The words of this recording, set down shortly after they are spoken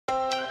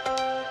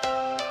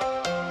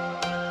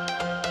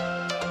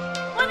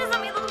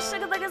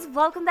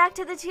welcome back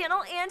to the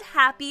channel and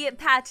happy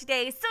patch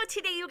day. So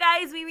today, you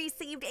guys, we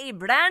received a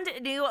brand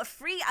new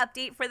free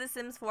update for The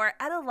Sims 4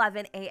 at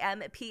 11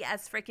 a.m.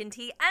 PS frickin'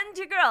 T, and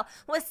your girl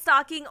was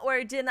stalking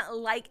Origin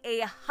like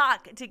a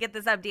hawk to get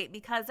this update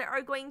because there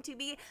are going to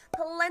be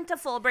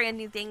plentiful brand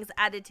new things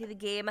added to the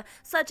game,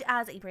 such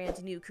as a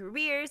brand new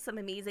career, some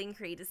amazing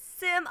creative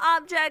sim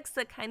objects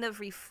that kind of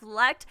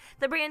reflect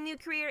the brand new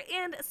career,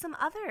 and some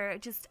other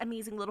just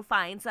amazing little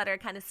finds that are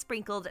kind of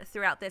sprinkled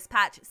throughout this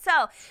patch.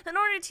 So in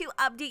order to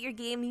update your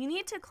game, you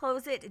need to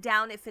close it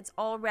down if it's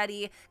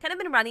already kind of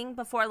been running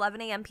before 11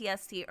 a.m.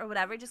 PST or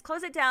whatever. Just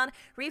close it down,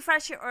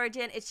 refresh your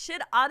Origin. It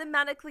should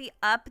automatically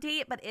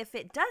update, but if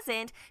it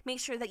doesn't,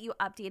 make sure that you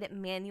update it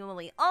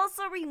manually.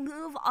 Also,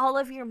 remove all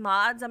of your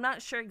mods. I'm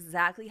not sure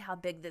exactly how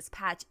big this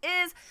patch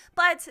is,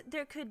 but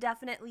there could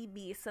definitely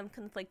be some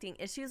conflicting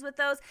issues with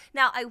those.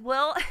 Now, I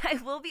will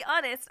be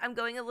honest, I'm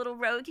going a little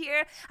rogue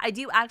here. I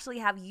do actually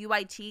have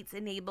UI cheats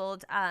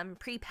enabled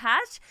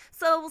pre-patch,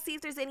 so we'll see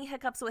if there's any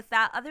hiccups with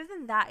that. Other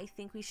than that, I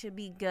think we should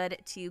be good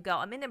to go.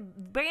 I'm in a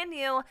brand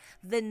new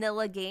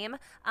vanilla game,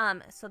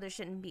 so there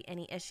shouldn't be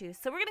any issues.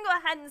 So we're gonna go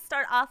ahead and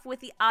start off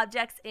with the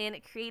objects in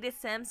Create a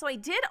Sim. So I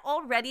did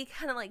already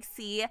kind of like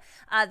see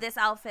this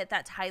outfit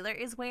that Tyler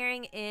is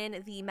wearing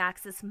in the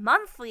Maxis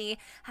Monthly.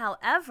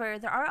 However,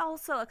 there are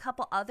also a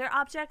couple other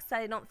objects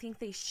that I don't think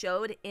they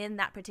showed in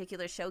that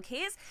particular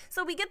showcase.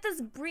 So we get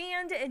this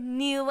brand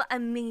new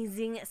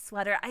amazing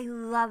sweater. I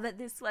love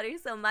this sweater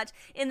so much.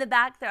 In the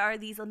back, there are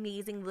these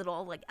amazing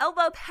little like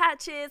elbow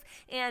patches,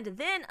 and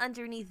then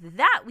underneath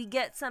that we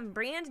get some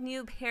brand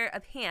new pair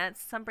of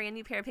pants. I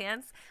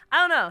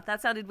don't know,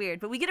 that sounded weird,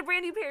 but we get a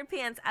brand new pair of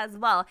pants as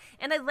well.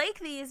 And I like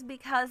these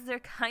because they're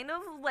kind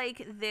of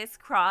like this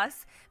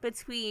cross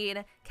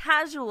between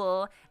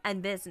casual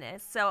and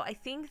business. So I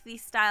think the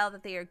style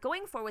that they are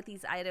going for with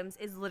these items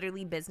is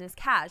literally business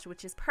cash,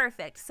 which is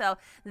perfect. So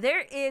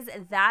there is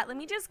that. Let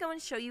me just go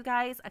and show you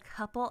guys a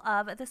couple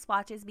of the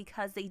swatches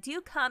because they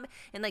do come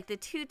in like the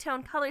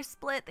two-tone color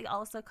split. They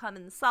also come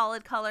in the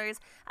solid colors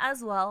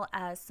as well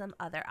as some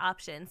other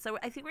options. So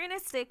I think we're going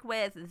to stick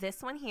with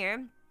this one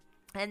here.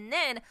 And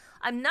then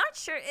I'm not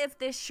sure if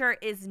this shirt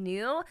is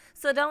new,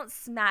 so don't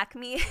smack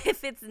me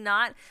if it's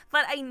not,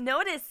 but I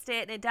noticed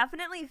it and it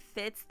definitely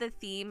fits the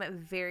theme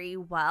very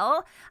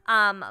well.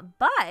 But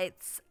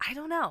I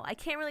don't know, I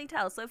can't really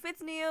tell. So if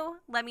it's new,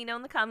 let me know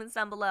in the comments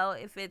down below.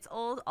 If it's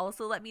old,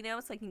 also let me know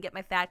so I can get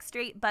my facts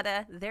straight. But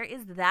there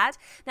is that.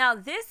 Now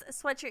this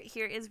sweatshirt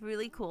here is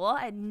really cool.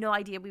 I had no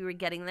idea we were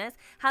getting this.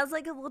 Has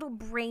like a little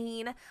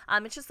brain.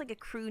 It's just like a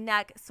crew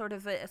neck sort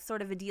of a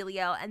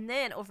dealio. And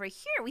then over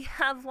here we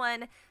have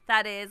one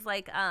that is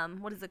like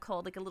what is it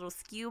called, like a little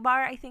skew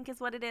bar, I think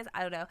is what it is.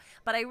 I don't know,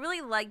 but I really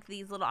like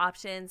these little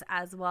options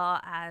as well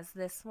as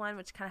this one,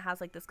 which kind of has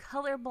like this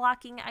color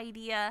blocking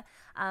idea,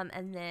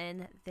 and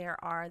then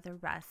there are the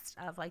rest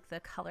of like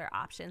the color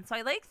options. So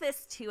I like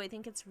this too. I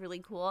think it's really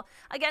cool.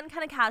 Again,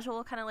 kind of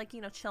casual, kind of like,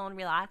 you know, chill and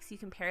relax. You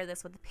can pair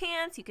this with the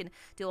pants, you can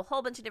do a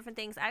whole bunch of different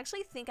things. I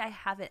actually think I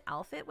have an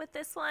outfit with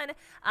this one.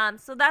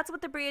 So that's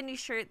with the brand new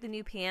shirt, the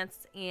new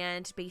pants,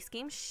 and base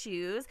game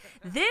shoes.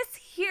 This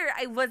here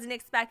I wasn't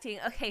expecting.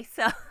 Okay,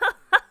 so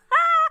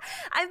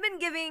I've been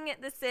giving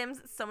The Sims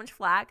so much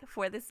flack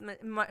for this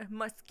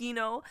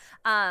Moschino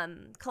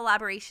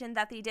collaboration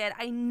that they did.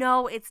 I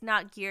know it's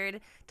not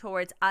geared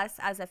towards us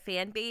as a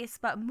fan base,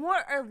 but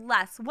more or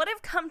less what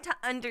I've come to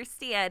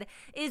understand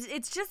is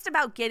it's just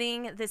about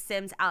getting The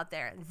Sims out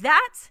there.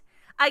 That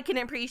I can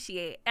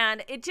appreciate,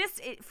 and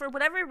it for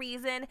whatever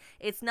reason,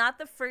 it's not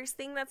the first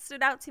thing that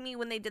stood out to me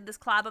when they did this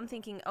collab. I'm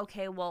thinking,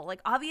 okay, well, like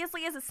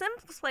obviously as a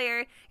Sims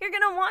player, you're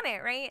gonna want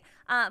it, right?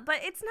 But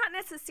it's not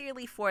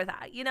necessarily for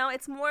that, you know.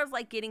 It's more of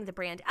like getting the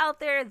brand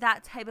out there,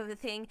 that type of a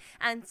thing.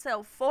 And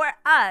so for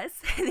us,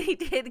 they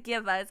did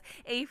give us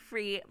a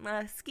free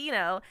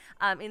Moschino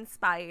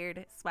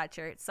inspired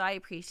sweatshirt, so I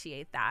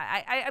appreciate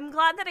that. I'm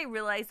glad that I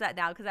realized that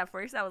now, because at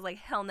first I was like,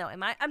 hell no,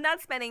 I'm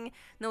not spending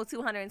no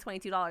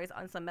 $222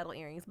 on some metal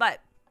earrings. But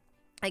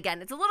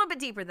again, it's a little bit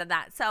deeper than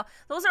that. So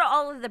those are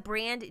all of the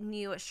brand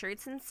new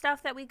shirts and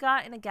stuff that we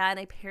got. And again,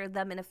 I paired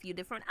them in a few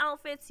different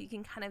outfits. You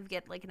can kind of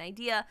get like an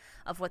idea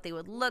of what they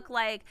would look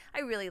like.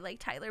 I really like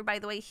Tyler, by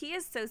the way. He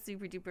is so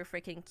super duper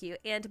freaking cute.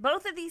 And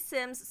both of these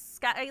Sims,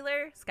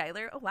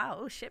 Skylar, oh wow,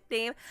 oh ship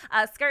name,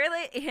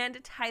 Scarlett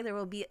and Tyler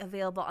will be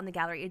available on the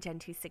gallery of Gen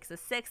 2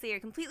 606. They are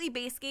completely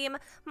base game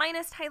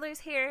minus Tyler's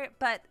hair,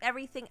 but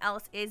everything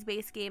else is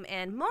base game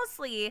and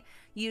mostly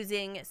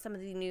using some of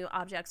the new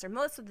objects, or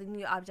most of the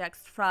new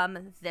objects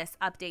from this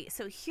update.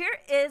 So here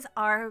is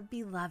our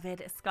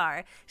beloved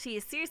Scar. She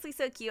is seriously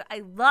so cute.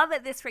 I love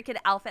this freaking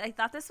outfit. I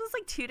thought this was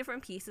like two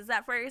different pieces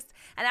at first,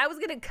 and I was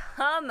gonna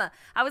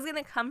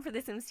come for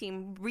the Sims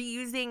team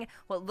reusing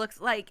what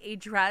looks like a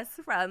dress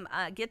from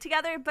Get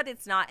Together, but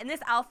it's not. And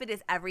this outfit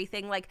is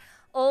everything. Like,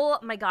 oh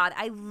my god,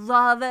 I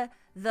love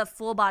the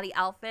full body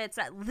outfits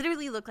that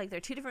literally look like they're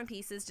two different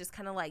pieces, just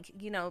kind of like,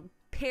 you know,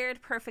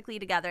 paired perfectly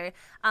together.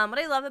 What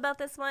I love about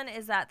this one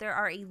is that there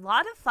are a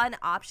lot of fun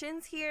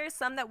options here,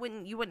 some that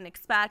you wouldn't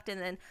expect,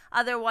 and then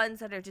other ones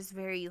that are just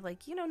very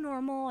like, you know,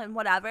 normal and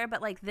whatever.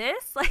 But like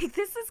this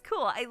is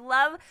cool. I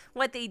love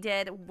what they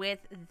did with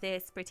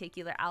this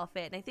particular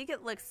outfit, and I think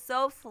it looks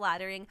so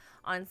flattering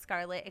on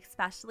Scarlett,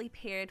 especially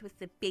paired with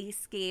the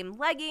base game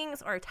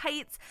leggings or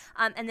tights,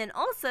 and then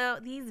also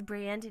these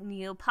brand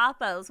new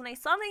popos. When I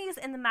saw these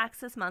in the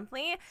Maxis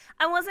Monthly,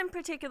 I wasn't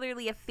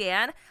particularly a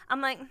fan.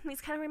 I'm like,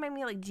 these kind of remind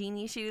me of like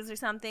Genie shoes or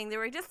something. They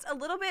were just a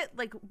little bit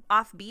like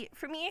offbeat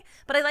for me,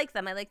 but I like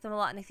them. I like them a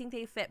lot, and I think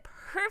they fit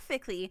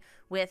perfectly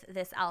with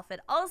this outfit.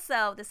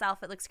 Also, this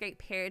outfit looks great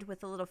paired with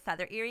the little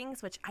feather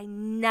earrings, which I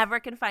never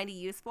can find a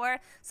use for.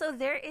 So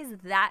there is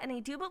that, and I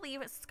do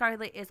believe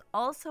Scarlett is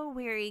also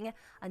wearing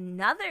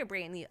another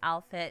brand new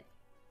outfit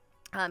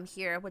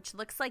here, which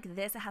looks like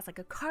this. It has like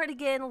a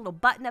cardigan, a little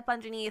button up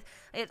underneath.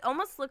 It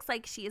almost looks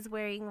like she is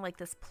wearing like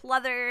this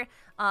pleather,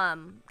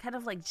 kind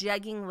of like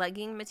jegging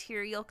legging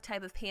material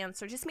type of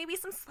pants, or just maybe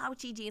some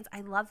slouchy jeans.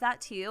 I love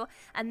that too.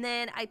 And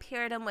then I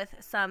paired them with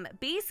some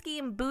base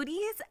game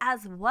booties,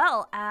 as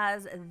well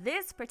as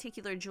this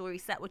particular jewelry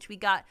set, which we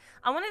got,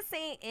 I want to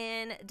say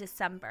in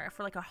December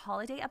for like a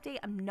holiday update.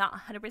 I'm not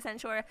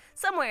 100% sure,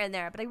 somewhere in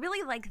there, but I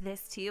really like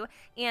this too.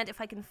 And if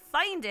I can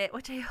find it,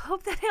 which I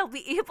hope that I'll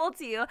be able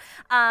to,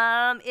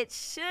 it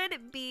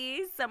should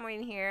be somewhere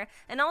in here.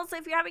 And also,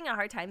 if you're having a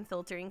hard time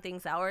filtering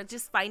things out or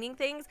just finding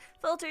things,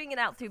 filtering it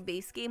out through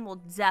base game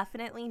will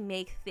definitely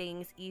make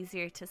things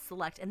easier to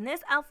select. And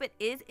this outfit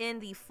is in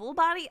the full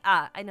body,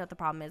 I know what the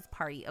problem is,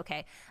 party,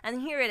 okay.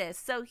 And here it is.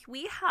 So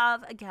we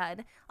have,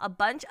 again, a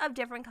bunch of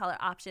different color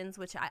options,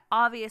 which I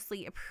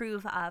obviously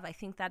approve of. I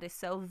think that is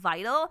so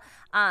vital.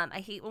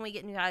 I hate when we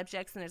get new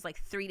objects and there's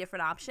like 3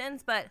 different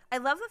options, but I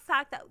love the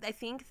fact that I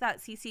think that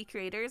CC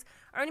creators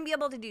are going to be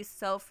able to do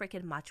so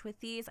freaking much with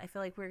these. I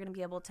feel like we're going to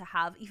be able to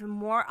have even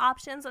more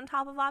options on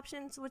top of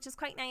options, which is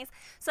quite nice.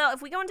 So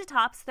if we go into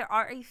tops, there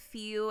are a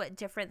few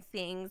different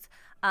things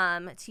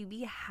to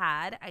be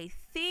had. I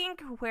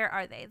think, where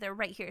are they? They're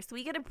right here. So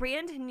we get a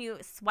brand new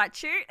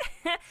sweatshirt.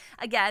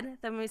 Again,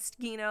 the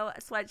Moschino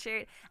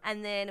sweatshirt.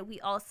 And then we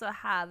also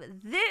have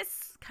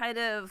this kind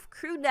of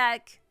crew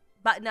neck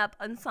button-up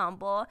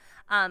ensemble.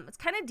 It's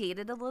kind of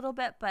dated a little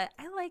bit, but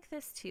I like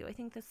this too. I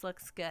think this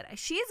looks good.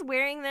 She's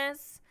wearing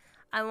this,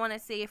 I want to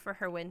say, for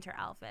her winter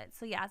outfit.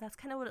 So yeah, that's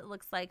kind of what it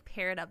looks like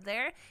paired up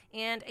there.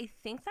 And I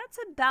think that's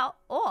about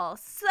all.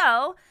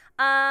 So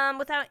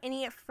without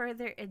any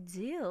further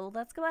ado,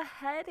 let's go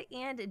ahead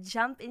and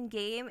jump in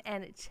game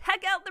and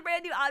check out the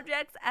brand new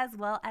objects as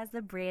well as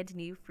the brand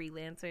new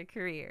freelancer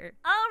career.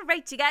 All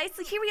right, you guys,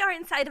 so here we are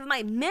inside of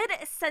my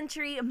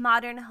mid-century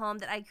modern home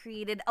that I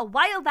created a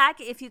while back.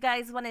 If you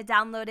guys want to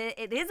download it,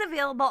 it is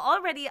available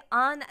already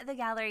on the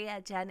gallery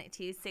at Gen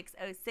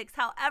 2606.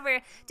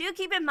 However, do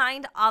keep in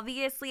mind,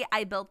 obviously,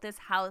 I built this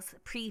house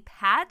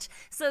pre-patch,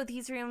 so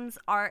these rooms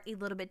are a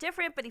little bit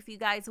different. But if you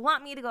guys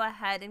want me to go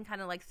ahead and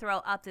kind of like throw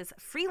up this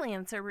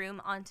freelancer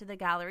room onto the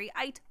gallery,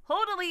 I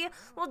totally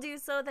will do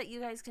so, that you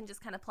guys can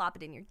just kind of plop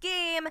it in your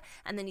game,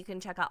 and then you can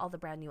check out all the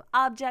brand new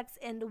objects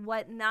and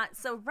whatnot.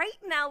 So right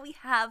now we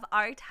have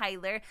our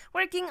Tyler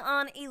working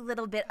on a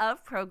little bit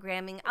of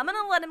programming. I'm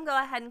gonna let him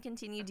go ahead and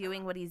continue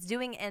doing what he's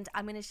doing, and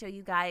I'm gonna show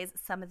you guys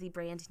some of the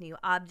brand new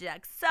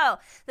objects. So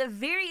the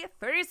very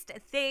first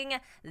thing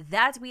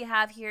that we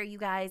have here, you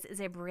guys,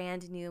 is a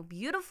brand new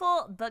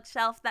beautiful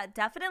bookshelf that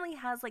definitely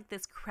has like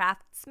this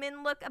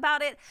craftsman look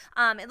about it.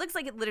 It looks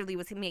like it literally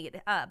was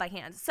made by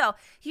hand. So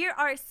here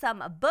are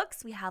some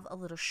books. We have a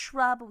little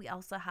shrub. We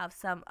also have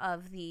some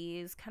of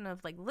these kind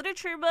of like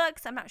literature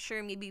books. I'm not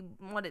sure maybe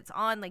what it's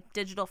on, like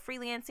digital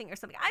freelancing or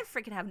something. I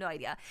freaking have no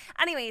idea.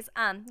 Anyways,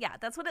 yeah,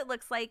 that's what it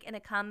looks like, and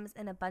it comes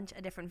in a bunch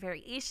of different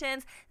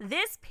variations.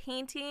 This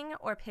painting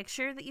or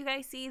picture that you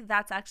guys see,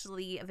 that's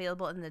actually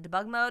available in the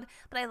debug mode,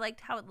 but I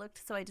liked how it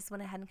looked, so I just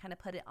went ahead and kind of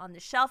put it on the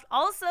shelf.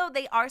 Also,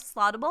 they are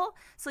slottable,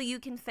 so you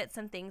can fit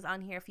some things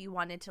on here if you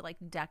wanted to like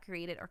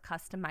decorate it or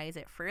customize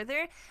it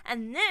further.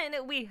 And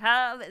then we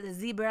have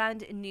the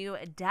brand new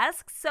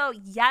desk. So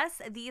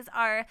yes, these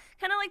are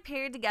kind of like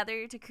paired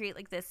together to create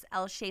like this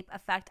L-shape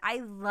effect. I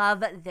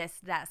love this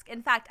desk.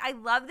 In fact, I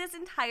love this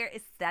entire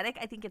aesthetic.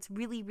 I think it's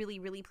really, really,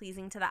 really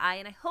pleasing to the eye,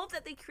 and I hope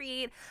that they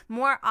create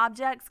more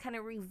objects kind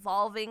of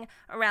revolving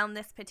around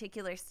this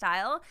particular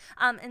style.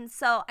 And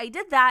so I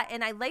did that,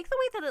 and I like the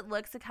way that it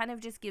looks. It kind of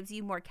just gives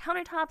you more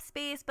countertop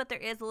space, but there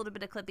is a little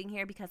bit of clipping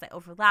here because I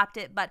overlapped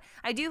it. But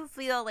I do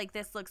feel like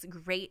this looks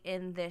great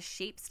in this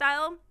shape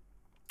style.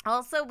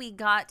 Also, we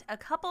got a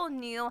couple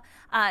new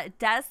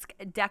desk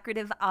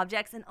decorative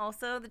objects, and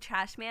also the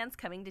trash man's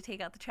coming to take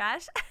out the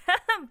trash,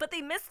 but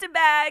they missed a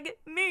bag,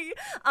 me.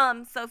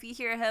 So if you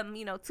hear him,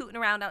 you know, tooting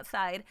around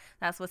outside,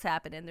 that's what's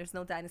happening. There's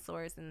no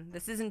dinosaurs, and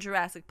this isn't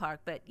Jurassic Park,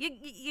 but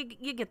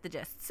you get the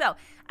gist. So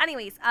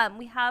anyways,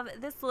 we have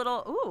this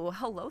little, ooh,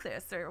 hello there,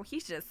 sir.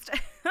 He's just...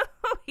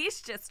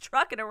 he's just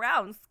trucking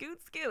around, scoot.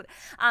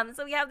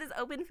 So we have this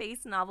open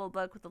face novel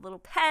book with a little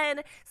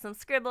pen, some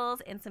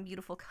scribbles, and some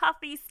beautiful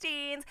coffee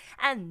stains.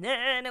 And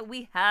then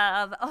we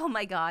have, oh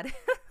my god,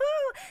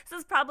 This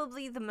is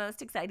probably the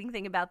most exciting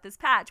thing about this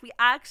patch. We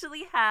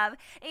actually have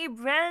a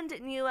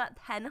brand new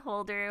pen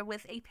holder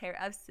with a pair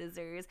of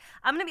scissors.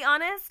 I'm gonna be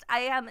honest, I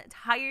am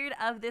tired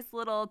of this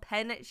little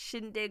pen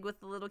shindig with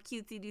the little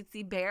cutesy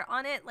dootsy bear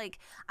on it. Like,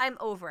 I'm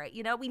over it.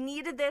 You know, we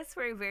needed this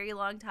for a very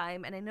long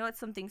time, and I know it's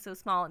something so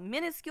small and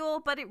minuscule,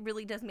 but it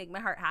really does make my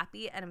heart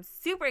happy, and I'm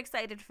super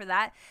excited for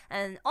that.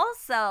 And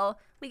also,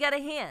 we got a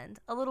hand,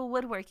 a little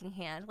woodworking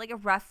hand, like a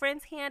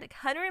reference hand. It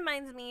kind of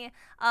reminds me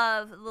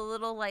of the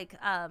little like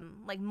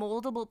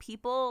moldable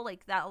people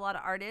like that a lot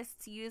of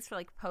artists use for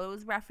like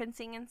pose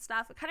referencing and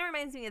stuff. It kind of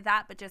reminds me of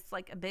that, but just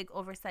like a big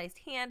oversized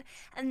hand.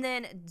 And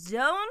then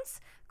don't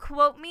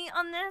quote me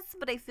on this,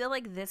 but I feel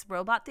like this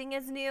robot thing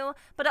is new,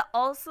 but it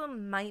also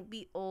might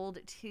be old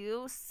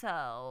too.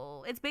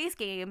 So it's base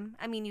game.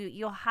 I mean,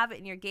 you'll have it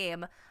in your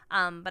game,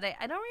 but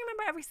I don't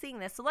remember ever seeing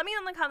this. So let me know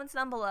in the comments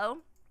down below.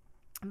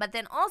 But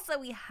then also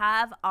we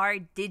have our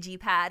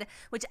digipad,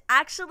 which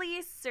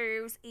actually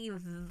serves a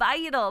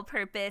vital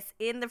purpose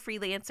in the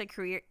freelancer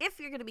career if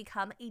you're going to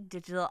become a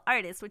digital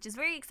artist, which is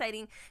very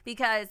exciting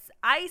because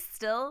I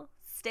still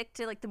stick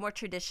to like the more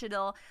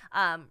traditional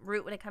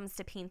route when it comes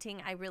to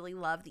painting. I really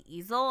love the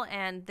easel,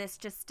 and this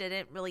just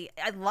didn't really,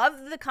 I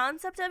love the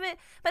concept of it,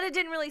 but it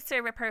didn't really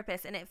serve a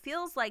purpose. And it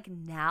feels like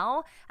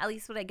now, at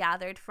least what I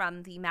gathered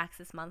from the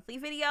Maxis Monthly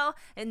video,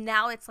 and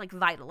now it's like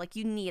vital, like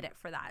you need it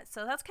for that.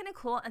 So that's kind of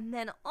cool. And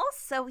then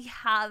also we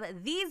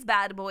have these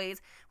bad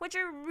boys, which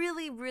are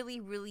really, really,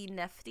 really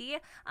nifty.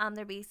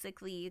 They're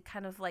basically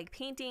kind of like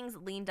paintings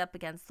leaned up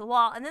against the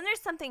wall, and then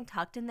there's something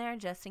tucked in there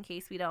just in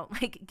case we don't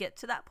like get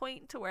to that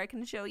point to where I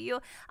can show you.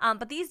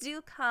 But these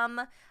do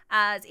come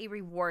as a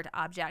reward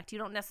object. You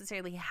don't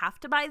necessarily have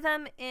to buy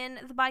them in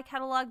the buy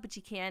catalog, but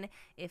you can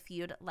if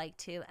you'd like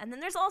to. And then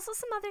there's also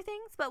some other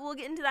things, but we'll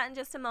get into that in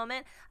just a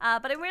moment.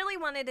 But I really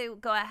wanted to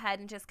go ahead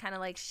and just kind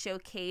of like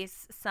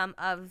showcase some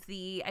of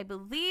the, I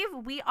believe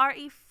we are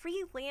a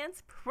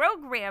freelance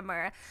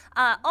programmer.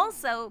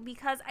 Also,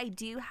 because I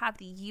do have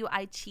the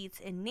UI cheats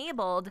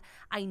enabled,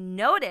 I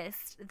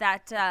noticed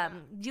that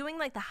doing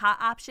like the hot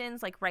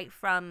options like right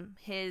from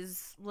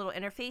his little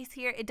interface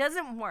here, it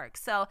doesn't work.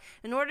 So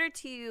in order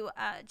to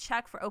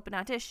check for open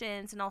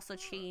auditions and also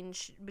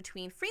change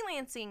between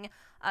freelancing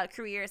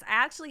careers, I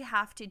actually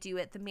have to do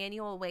it the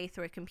manual way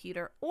through a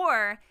computer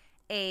or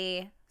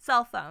a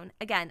cell phone.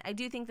 Again, I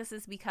do think this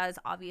is because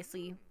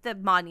obviously the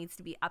mod needs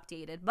to be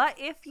updated, but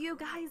if you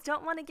guys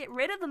don't want to get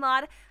rid of the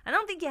mod, I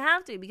don't think you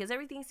have to, because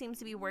everything seems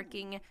to be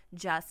working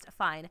just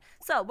fine.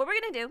 So what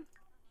we're gonna do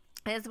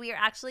is we are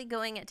actually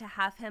going to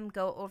have him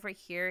go over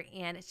here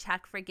and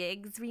check for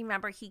gigs.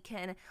 Remember, he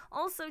can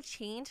also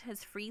change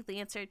his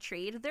freelancer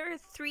trade. There are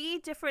 3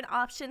 different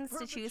options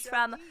to choose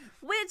from,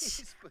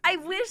 which I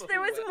wish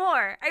there was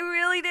more. I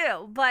really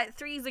do, but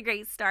 3 is a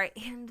great start,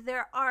 and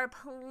there are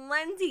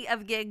plenty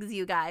of gigs,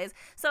 you guys.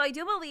 So I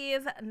do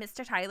believe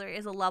Mr. Tyler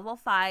is a level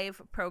 5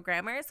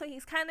 programmer, so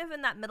he's kind of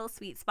in that middle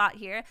sweet spot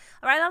here.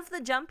 Right off the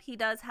jump, he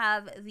does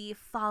have the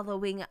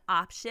following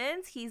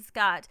options. He's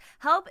got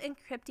help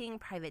encrypting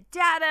private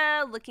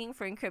data, looking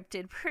for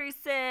encrypted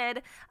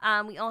person.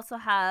 We also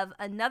have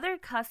another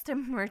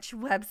custom merch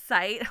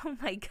website. Oh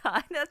my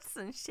god, that's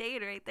some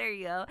shade right there,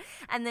 yo.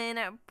 And then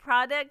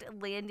product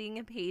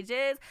landing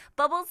pages,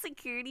 bubble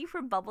security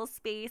for bubble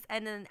space,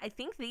 and then I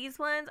think these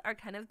ones are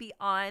kind of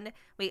beyond,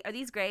 wait, are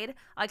these grade?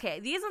 Okay,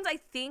 these ones I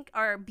think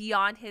are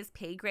beyond his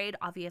pay grade.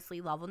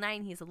 Obviously level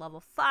 9, he's a level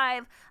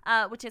 5,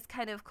 which is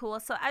kind of cool.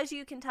 So as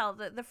you can tell,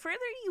 the further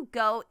you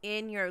go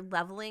in your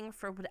leveling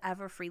for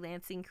whatever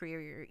freelancing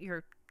career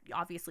you're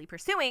obviously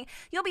pursuing,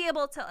 you'll be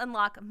able to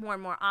unlock more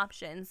and more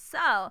options.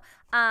 So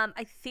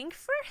I think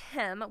for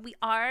him, we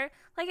are,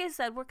 like I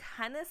said, we're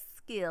kind of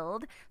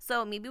skilled,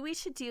 so maybe we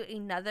should do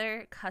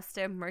another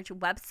custom merch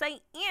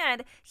website,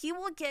 and he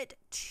will get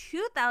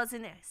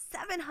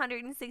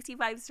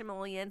 2,765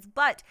 simoleons,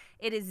 but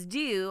it is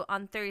due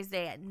on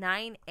Thursday at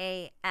 9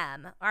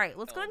 a.m. All right,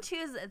 let's go and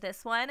choose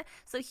this one.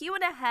 So he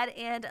went ahead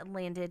and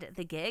landed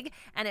the gig,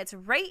 and it's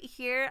right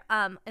here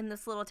in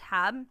this little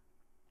tab.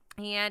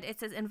 And it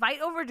says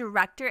invite over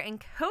director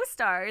and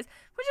co-stars,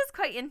 which is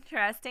quite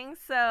interesting.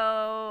 So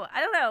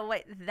I don't know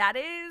what that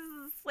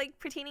is like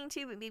pertaining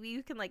to, but maybe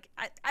you can like,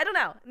 I don't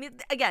know. I mean,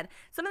 again,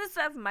 some of the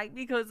stuff might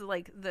be because of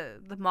like the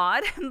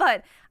mod,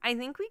 but I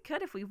think we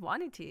could if we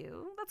wanted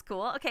to. That's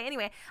cool. Okay,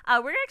 anyway,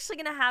 we're actually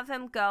gonna have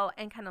him go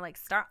and kind of like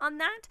start on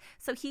that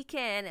so he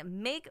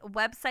can make a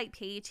website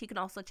page. He can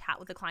also chat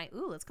with the client.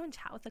 Ooh, let's go and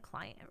chat with the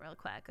client real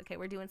quick. Okay,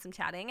 we're doing some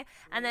chatting.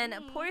 And then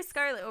poor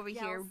Scarlett over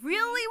here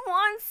really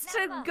wants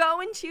to go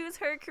and choose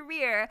her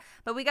career,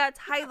 but we got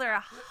Tyler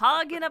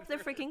hogging up the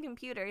freaking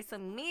computer, so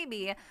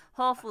maybe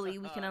hopefully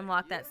we can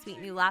unlock that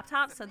sweet new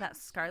laptop so that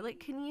Scarlett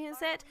can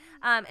use it.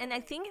 And I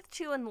think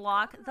to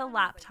unlock the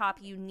laptop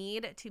you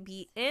need to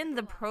be in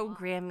the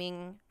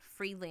programming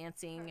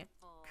freelancing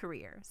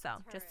career. So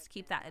just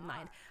keep that in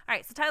mind. All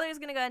right, so Tyler is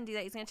going to go ahead and do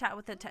that. He's going to chat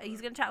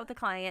with the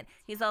client.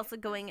 He's also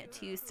going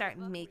to start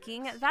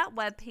making that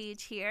web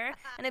page here,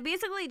 and it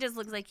basically just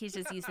looks like he's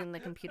just using the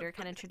computer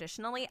kind of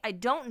traditionally. I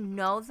don't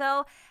know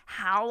though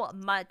how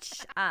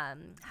much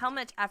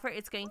effort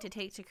it's going to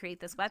take to create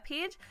this web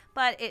page,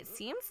 but it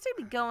seems to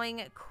be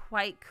going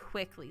quite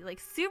quickly, like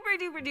super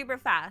duper duper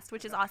fast,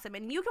 which is awesome.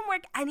 And you can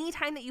work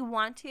anytime that you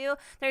want to.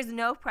 There's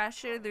no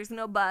pressure, there's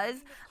no buzz.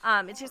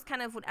 It's just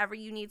kind of whatever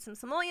you need, some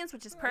simoleons,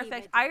 which is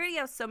perfect. I already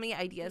have so many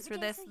ideas for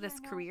this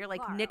career,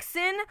 like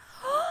Nixon.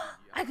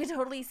 I could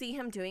totally see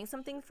him doing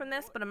something from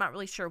this, but I'm not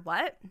really sure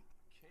what.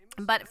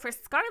 But for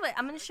Scarlett,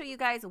 I'm going to show you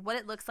guys what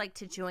it looks like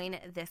to join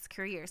this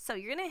career. So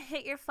you're going to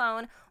hit your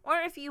phone, or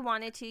if you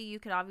wanted to, you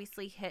could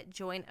obviously hit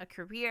join a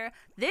career.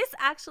 This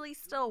actually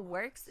still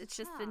works. It's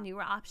just the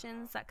newer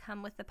options that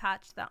come with the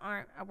patch that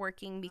aren't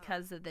working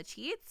because of the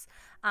cheats.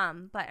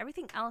 But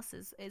everything else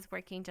is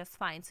working just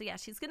fine. So yeah,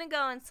 she's going to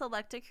go and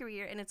select a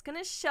career, and it's going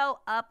to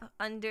show up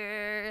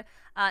under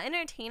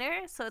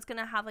entertainer. So it's going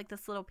to have like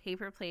this little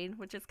paper plane,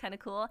 which is kind of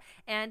cool.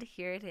 And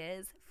here it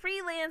is.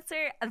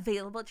 Freelancer,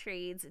 available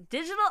trades,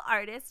 digital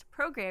artist,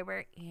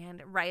 programmer,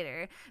 and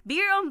writer. Be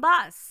your own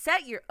boss.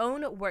 Set your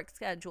own work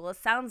schedule.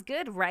 Sounds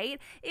good, right?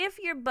 If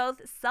you're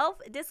both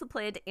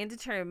self-disciplined and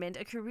determined,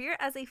 a career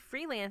as a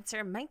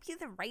freelancer might be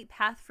the right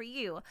path for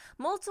you.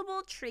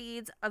 Multiple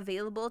trades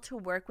available to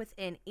work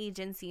within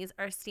agencies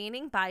are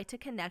standing by to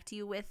connect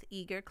you with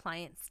eager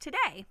clients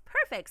today.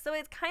 Perfect. So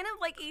it's kind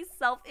of like a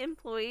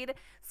self-employed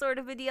sort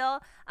of a deal,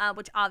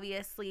 which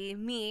obviously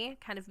me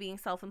kind of being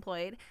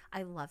self-employed,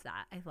 I love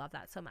that. I love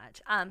that so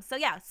much. So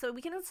yeah, so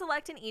we can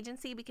select an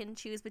agency. We can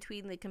choose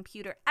between the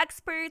computer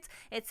experts.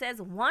 It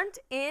says, want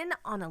in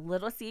on a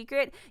little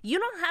secret? You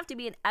don't have to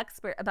be an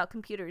expert about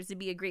computers to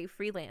be a great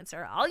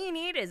freelancer. All you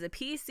need is a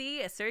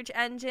PC, a search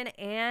engine,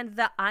 and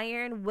the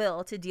iron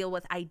will to deal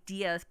with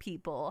ideas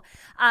people.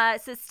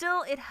 So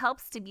still, it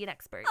helps to be an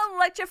expert.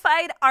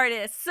 Electrified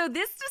artist. So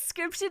this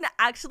description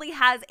actually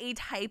has a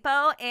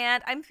typo,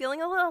 and I'm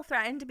feeling a little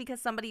threatened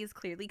because somebody is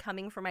clearly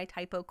coming for my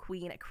typo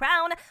queen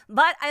crown,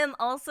 but I am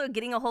also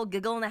getting a whole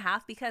giggle and a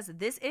half because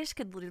this ish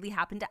could literally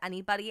happen to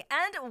anybody.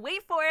 And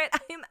wait for it,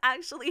 I'm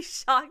actually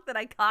shocked that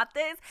I caught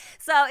this.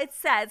 So it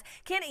says,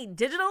 can a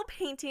digital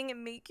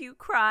painting make you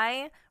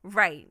cry?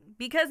 Right,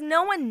 because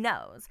no one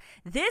knows.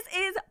 This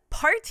is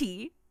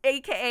party,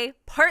 aka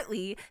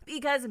partly,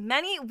 because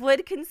many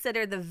would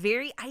consider the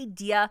very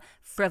idea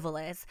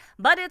frivolous,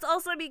 but it's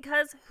also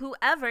because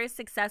whoever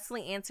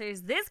successfully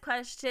answers this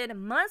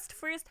question must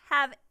first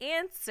have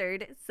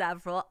answered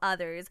several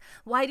others.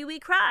 Why do we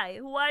cry?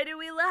 Why do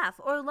we laugh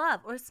or love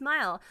or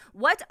smile?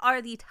 What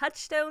are the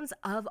touchstones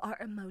of our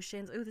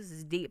emotions? Oh, this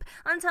is deep.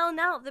 Until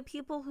now, the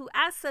people who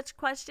asked such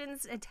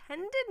questions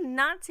tended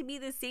not to be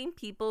the same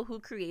people who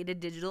created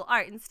digital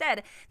art.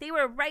 Instead, they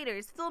were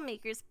writers,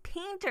 filmmakers,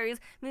 painters,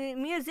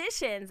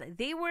 musicians.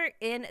 They were,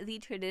 in the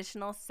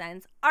traditional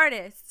sense,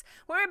 artists.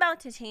 We're about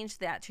to change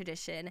that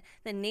tradition.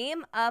 The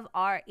name of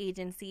our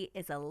agency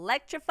is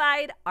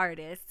Electrified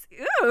Artists.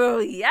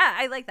 Ooh, yeah,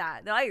 I like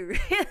that. No, I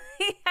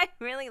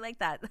really like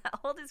that. That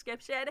whole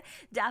description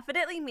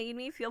definitely made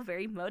me feel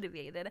very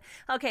motivated.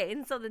 Okay,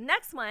 and so the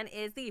next one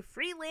is the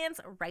freelance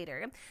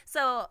writer.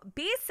 So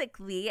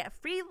basically,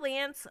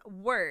 Freelance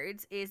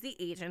Words is the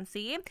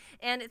agency,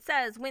 and it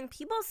says, when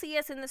people see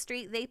us in the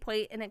street, they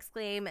point and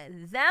exclaim,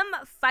 them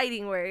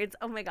fighting words.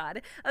 Oh my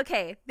God.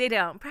 Okay, they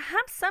don't.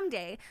 Perhaps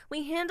someday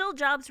we handle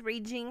jobs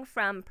ranging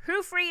from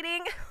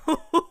proofreading.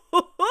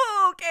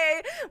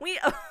 Okay,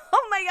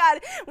 oh my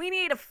God, we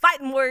need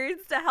fighting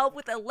words to help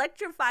with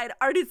electrified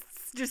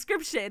artist's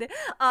description.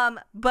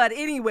 But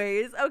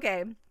anyways,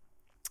 okay.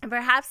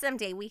 Perhaps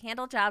someday we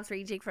handle jobs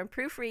ranging from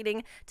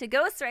proofreading to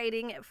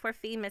ghostwriting for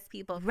famous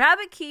people. Grab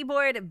a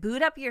keyboard,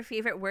 boot up your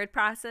favorite word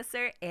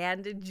processor,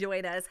 and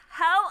join us.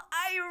 How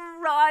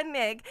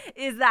ironic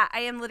is that? I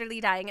am literally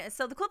dying.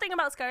 So the cool thing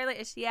about Scarlett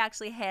is she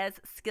actually has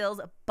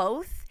skills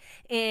both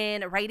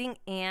in writing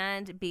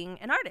and being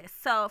an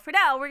artist. So for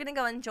now, we're gonna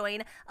go and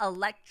join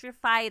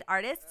Electrified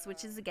Artists,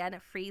 which is again a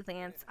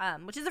freelance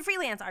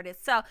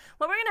artist. So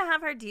what we're gonna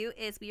have her do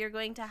is we are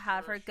going to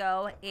have her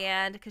go,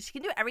 and because she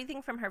can do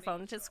everything from her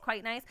phone, which is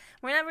quite nice,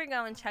 we're gonna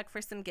go and check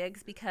for some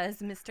gigs because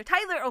Mr.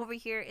 Tyler over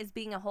here is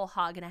being a whole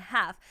hog and a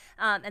half.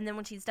 And then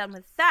when she's done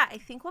with that, I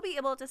think we'll be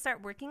able to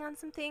start working on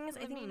some things.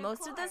 I think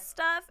most of this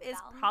stuff is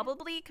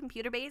probably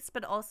computer based,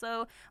 but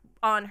also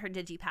on her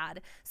digipad.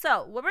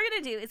 So what we're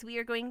gonna do is we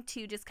are going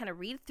to just kind of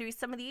read through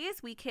some of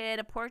these. We could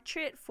a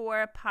portrait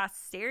for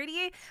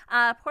posterity,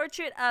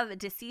 portrait of a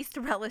deceased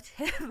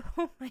relative.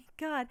 Oh my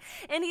God.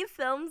 Any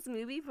films,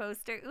 movie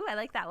poster. Ooh, I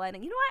like that one.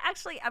 And you know what?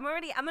 Actually, I'm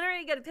already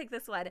gonna pick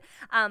this one.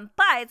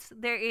 But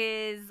there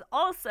is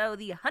also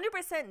the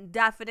 100%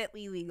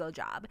 definitely legal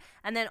job.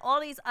 And then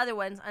all these other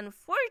ones,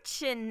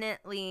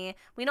 unfortunately,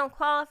 we don't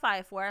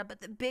qualify for.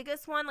 But the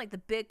biggest one, like the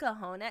big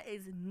kahuna,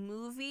 is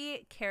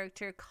movie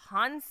character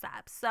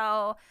concepts.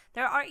 So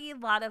there are a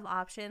lot of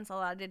options, a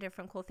lot of of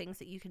different cool things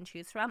that you can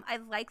choose from. I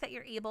like that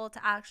you're able to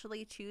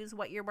actually choose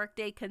what your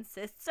workday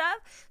consists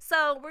of.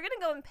 So we're going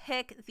to go and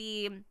pick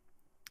the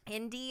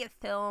Indie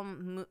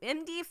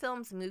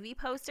Films movie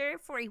poster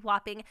for a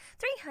whopping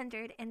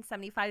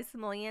 375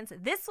 simoleons.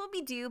 This will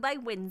be due by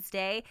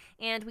Wednesday,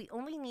 and we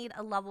only need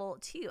a level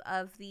 2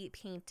 of the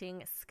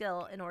painting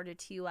skill in order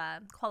to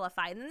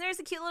qualify. And then there's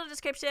a cute little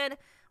description,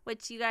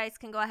 which you guys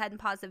can go ahead and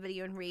pause the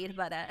video and read,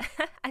 but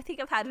I think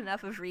I've had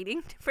enough of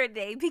reading for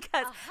today because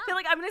I feel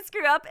like I'm going to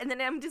screw up and then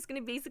I'm just going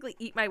to basically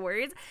eat my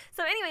words.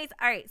 So anyways,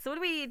 all right, so what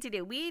do we need to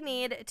do? We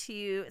need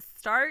to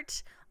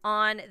start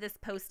on this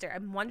poster.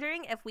 I'm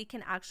wondering if we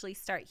can actually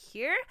start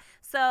here.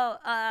 So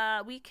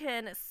we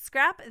can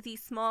scrap the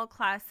small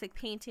classic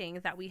painting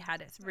that we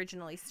had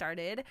originally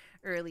started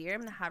earlier.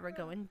 I'm gonna have her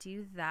go and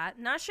do that.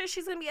 Not sure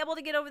she's gonna be able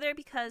to get over there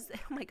because, oh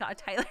my god,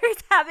 Tyler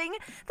is having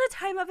the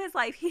time of his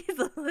life. He's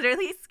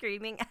literally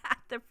screaming at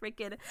the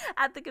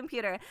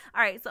computer.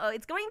 All right, so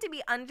it's going to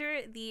be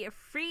under the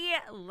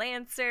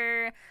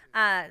freelancer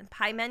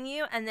pie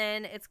menu, and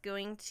then it's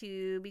going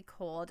to be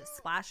called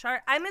splash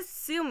art. I'm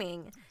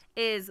assuming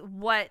is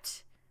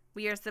what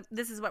we are,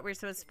 this is what we're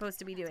supposed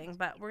to be doing,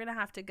 but we're gonna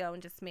have to go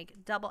and just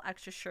make double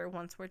extra sure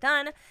once we're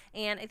done.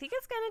 And I think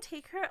it's gonna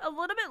take her a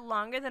little bit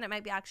longer than it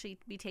might be actually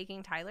be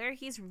taking Tyler.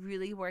 He's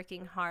really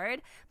working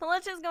hard, but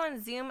let's just go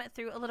and zoom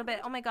through a little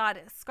bit. Oh my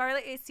god,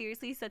 Scarlett is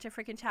seriously such a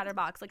freaking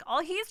chatterbox. Like,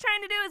 all he's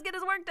trying to do is get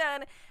his work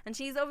done, and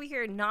she's over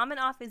here nomming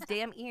off his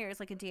damn ears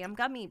like a damn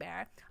gummy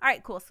bear. All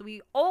right, cool. So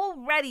we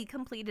already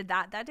completed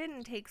that. That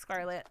didn't take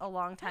Scarlett a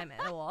long time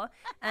at all.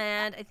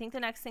 And I think the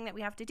next thing that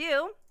we have to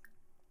do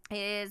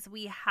is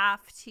we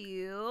have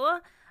to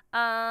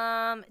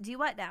do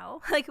what now?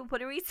 Like, what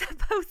are we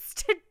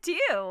supposed to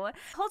do?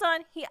 Hold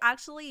on, he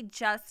actually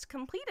just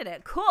completed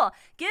it. Cool.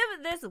 Give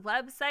this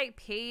website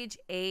page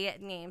a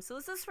name. So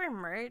this is for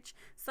merch,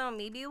 so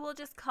maybe we'll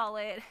just call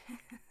it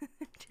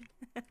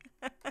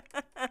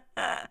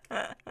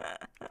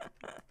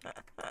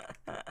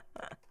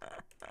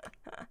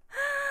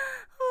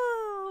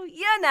oh,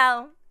 you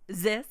know,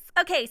 this.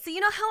 Okay, so you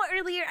know how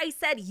earlier I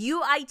said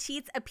UI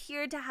cheats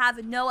appeared to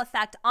have no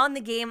effect on the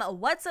game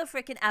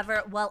whatsoever?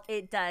 Well,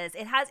 it does.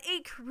 It has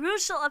a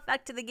crucial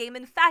effect to the game.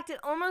 In fact, it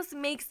almost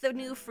makes the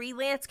new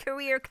freelance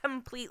career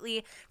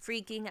completely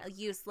freaking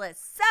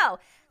useless. So,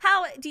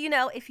 how do you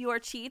know if your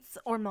cheats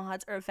or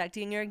mods are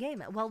affecting your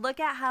game? Well, look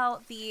at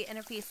how the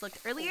interface looked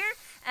earlier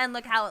and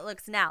look how it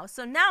looks now.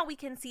 So now we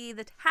can see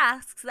the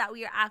tasks that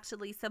we are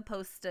actually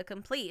supposed to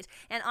complete.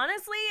 And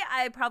honestly,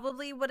 I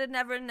probably would have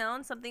never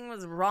known something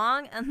was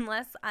wrong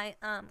unless I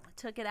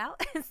took it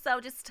out.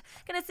 So just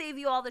gonna save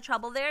you all the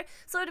trouble there.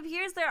 So it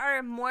appears there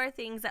are more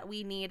things that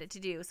we need to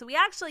do. So we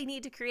actually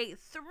need to create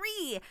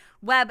 3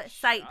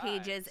 website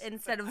pages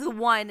instead of the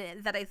one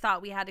that I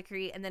thought we had to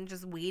create and then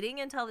just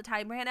waiting until the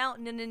time ran out.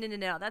 No.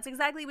 That's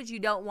exactly what you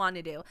don't want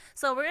to do.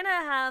 So we're gonna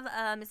have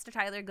Mr.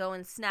 Tyler go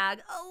and snag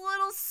a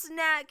little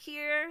snack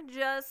here,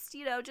 just,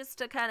 you know, just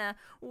to kind of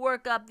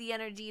work up the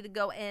energy to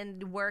go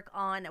and work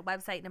on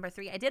website number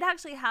 3. I did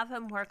actually have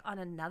him work on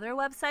another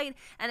website,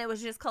 and it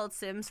was just called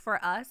Sims for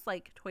Us,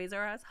 like Toys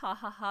R Us, ha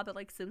ha ha, but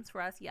like Sims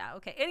for Us. Yeah,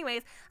 okay.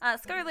 Anyways,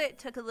 Scarlett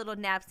took a little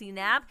napsy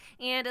nap,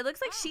 and it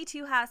looks like she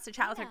too has to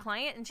chat with her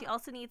client, and she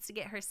also needs to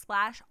get her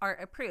splash art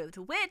approved,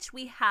 which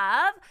we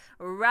have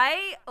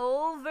right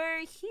over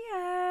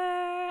here.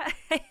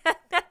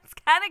 That's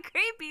kind of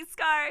creepy,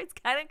 Scar. It's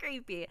kind of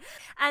creepy.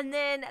 And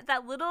then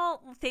that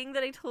little thing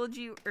that I told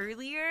you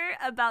earlier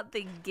about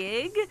the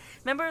gig,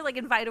 remember, like,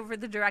 invite over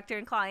the director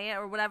and client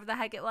or whatever the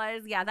heck it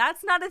was? Yeah,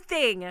 that's not a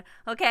thing.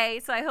 Okay,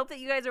 so I hope that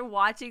you guys are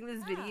watching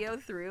this video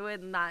through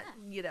and not,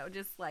 you know,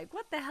 just like,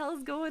 what the hell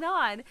is going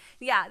on?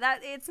 Yeah,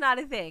 it's not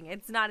a thing.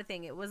 It's not a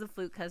thing. It was a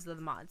fluke because of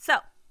the mods. So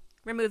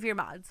remove your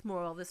mods.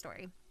 Moral of the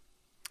story.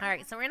 All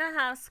right, so we're going to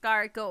have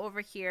Scar go over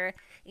here,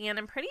 and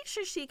I'm pretty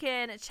sure she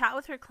can chat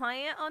with her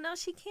client. Oh, no,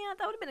 she can't.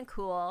 That would have been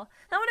cool.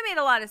 That would have made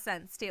a lot of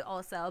sense, too,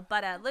 also.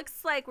 But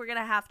looks like we're going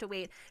to have to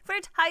wait for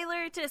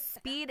Tyler to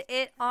speed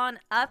it on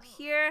up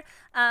here.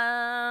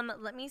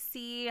 Let me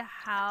see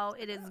how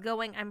it is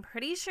going. I'm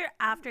pretty sure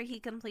after he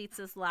completes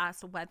this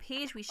last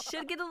webpage, we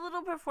should get a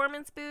little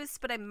performance boost,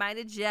 but I might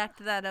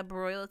eject that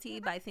royalty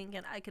by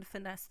thinking I could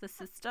finesse the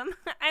system.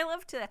 I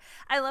love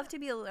to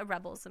be a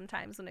rebel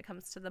sometimes when it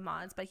comes to the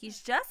mods, but he's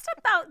just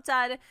about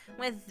done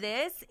with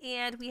this,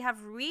 and we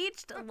have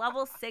reached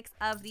level 6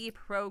 of the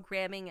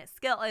programming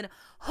skill. And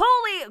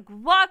holy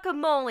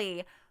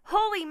guacamole,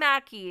 holy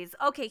mackies.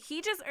 Okay,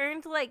 he just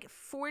earned like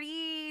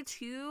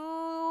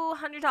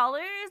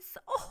 $4,200.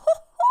 Oh,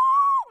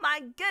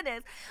 my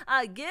goodness.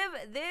 Give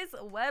this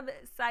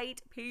website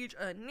page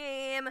a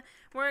name.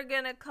 We're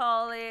gonna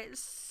call it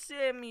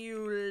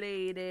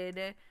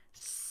Simulated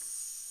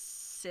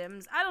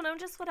Sims. I don't know,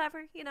 just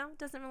whatever, you know,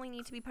 doesn't really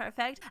need to be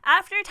perfect.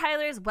 After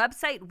Tyler's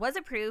website was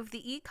approved,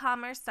 the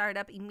e-commerce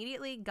startup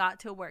immediately got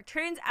to work.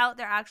 Turns out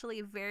they're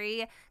actually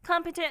very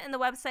competent and the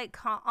website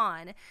caught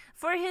on.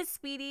 For his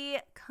speedy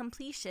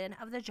completion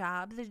of the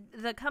job,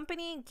 the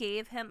company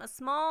gave him a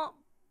small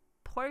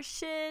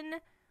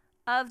portion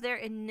of their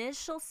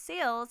initial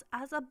sales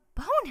as a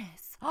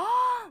bonus.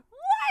 Oh,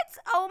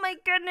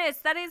 bonus.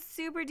 That is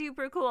super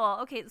duper cool.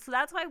 Okay, so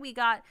that's why we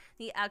got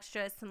the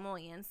extra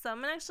simoleons. So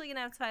I'm actually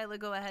gonna have Tyler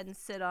go ahead and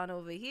sit on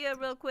over here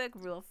real quick,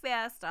 real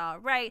fast. All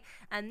right,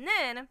 and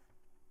then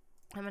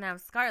I'm going to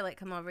have Scarlett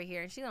come over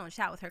here and she's going to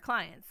chat with her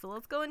clients. So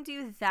let's go and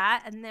do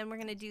that. And then we're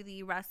going to do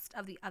the rest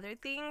of the other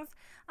things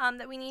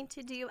that we need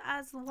to do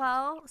as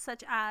well,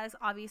 such as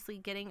obviously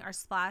getting our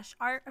splash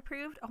art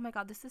approved. Oh my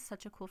God, this is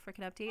such a cool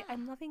freaking update.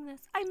 I'm loving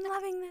this. I'm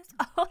loving this.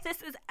 Oh,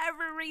 this is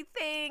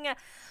everything.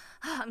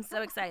 I'm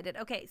so excited.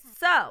 Okay,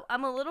 so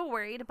I'm a little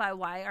worried by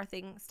why our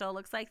thing still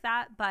looks like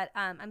that, but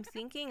I'm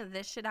thinking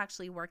this should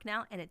actually work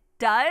now, and it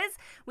does.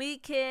 We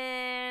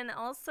can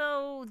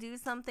also do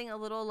something a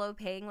little low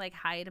paying, like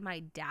hide my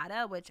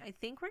data, which I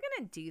think we're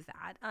gonna do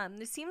that.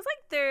 It seems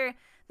like they're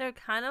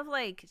kind of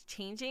like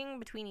changing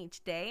between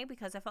each day,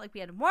 because I felt like we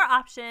had more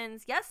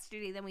options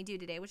yesterday than we do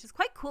today, which is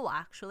quite cool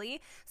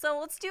actually. So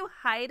let's do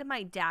hide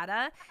my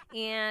data,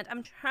 and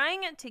I'm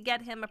trying to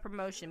get him a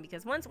promotion,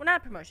 because well,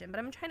 not a promotion, but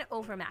I'm trying to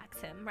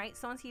overmax him, right?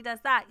 So once he does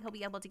that, he'll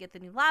be able to get the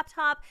new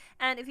laptop.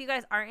 And if you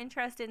guys are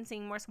interested in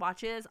seeing more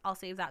swatches, I'll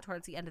save that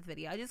towards the end of the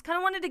video. I just kind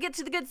of wanted to get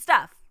to the good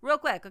stuff real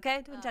quick,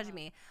 okay? Don't judge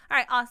me. All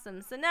right,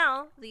 awesome. So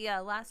now the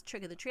last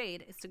trick of the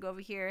trade is to go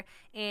over here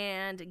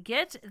and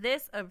get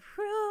this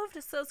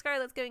approved. So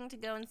Scarlett's going to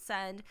go and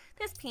send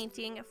this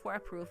painting for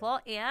approval.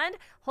 And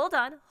hold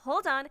on.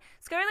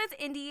 Scarlett's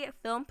indie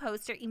film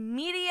poster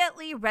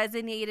immediately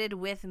resonated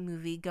with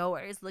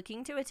moviegoers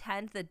looking to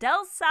attend the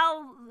Del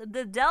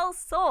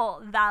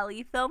Sol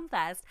Valley Film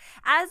Fest,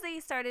 as they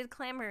started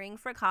clamoring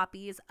for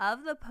copies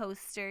of the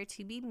poster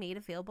to be made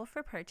available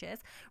for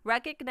purchase,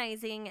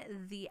 recognizing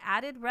the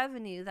added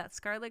revenue that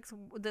Scarlett's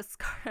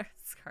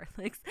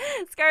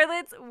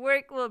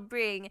work will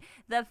bring.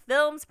 The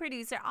film's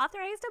producer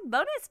authorized a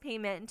bonus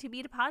payment to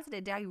be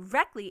deposited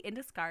directly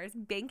into Scar's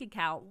bank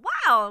account.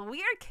 Wow, we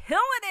are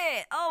killing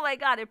it. Oh my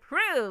God,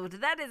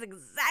 approved. That is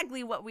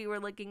exactly what we were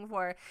looking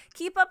for.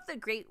 Keep up the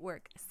great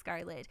work,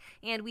 Scarlett.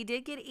 And we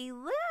did get a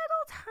little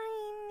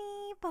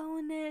tiny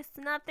bonus.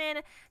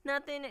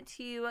 Nothing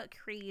too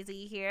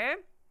crazy here.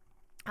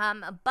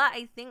 But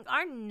I think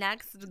our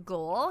next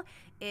goal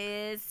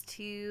is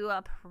to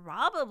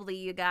probably,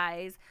 you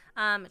guys,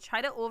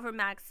 try to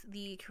overmax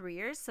the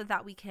careers so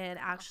that we can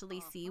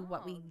actually see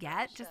what we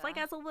get, just like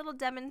as a little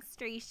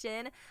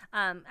demonstration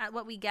at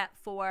what we get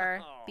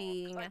for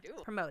being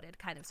promoted,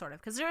 kind of, sort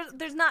of, because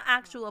there's not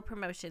actual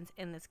promotions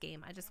in this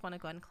game. I just want to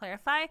go ahead and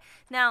clarify.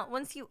 Now,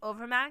 once you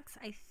overmax,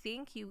 I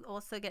think you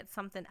also get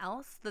something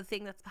else, the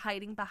thing that's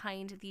hiding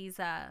behind these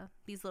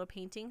little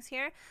paintings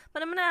here.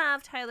 But I'm gonna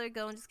have Tyler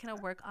go and just kind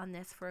of work on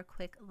this for a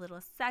quick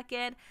little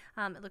second.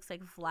 It looks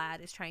like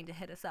Vlad is trying to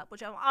hit us up,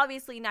 which I'm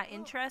obviously not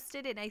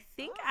interested in. I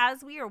think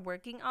as we are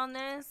working on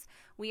this,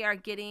 we are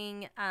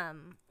getting,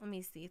 let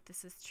me see if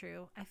this is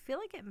true. I feel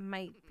like it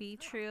might be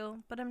true,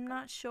 but I'm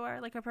not sure.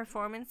 Like, our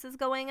performance is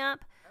going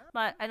up,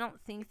 but I don't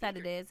think that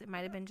it is. It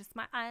might have been just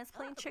my eyes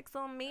playing tricks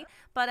on me.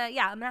 But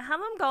yeah, I'm going to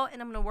have them go,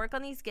 and I'm going to work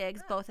on these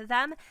gigs, both of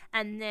them.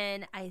 And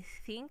then I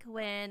think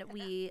when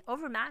we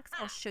overmax,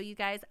 I'll show you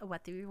guys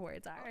what the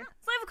rewards are. So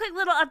I have a quick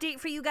little update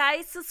for you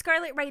guys. So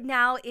Scarlett right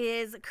now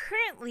is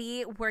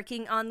currently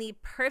working on the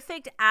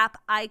perfect app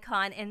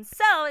icon. And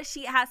so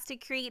she has to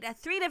create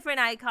 3 different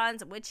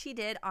icons, which she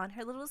did on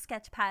her little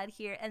sketch pad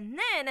here, and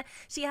then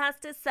she has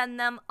to send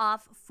them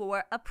off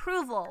for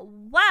approval.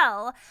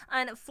 Well,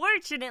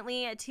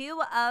 unfortunately,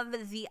 2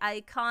 of the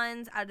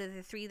icons out of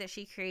the 3 that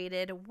she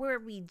created were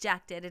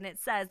rejected, and it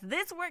says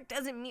this work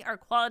doesn't meet our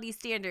quality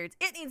standards.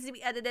 It needs to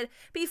be edited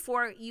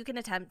before you can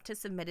attempt to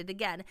submit it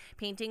again.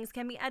 Paintings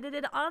can be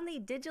edited on the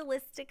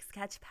digitalistic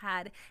sketch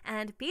pad,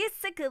 and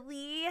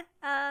basically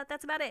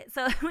that's about it.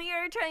 So we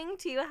are trying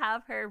to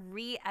have her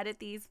re-edit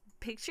these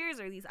pictures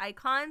or these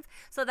icons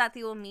so that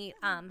they will meet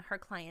her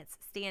client's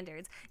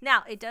standards.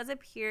 Now, it does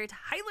appear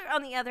Tyler,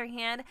 on the other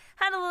hand,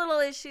 had a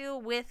little issue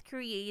with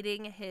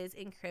creating his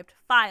encrypt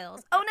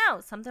files. Oh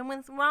no, something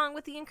went wrong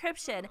with the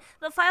encryption.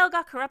 The file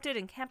got corrupted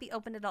and can't be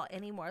opened at all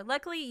anymore.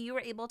 Luckily, you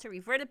were able to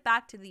revert it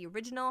back to the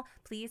original.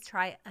 Please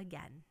try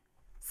again.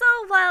 So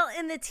while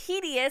in the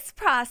tedious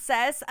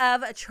process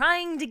of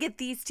trying to get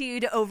these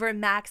 2 to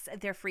overmax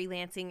their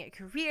freelancing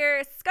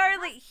career,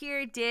 Scarlett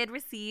here did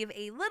receive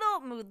a little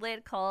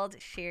moodlet called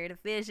Shared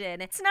Vision.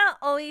 It's not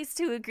always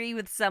to agree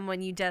with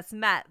someone you just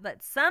met,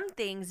 but some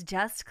things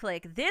just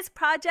click. This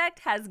project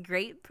has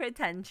great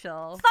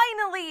potential.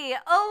 Finally!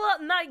 Oh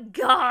my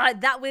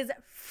God, that was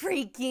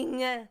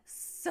freaking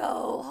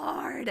so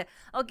hard.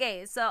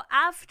 Okay, so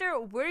after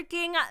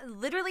working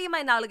literally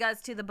my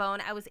nalgas to the bone,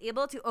 I was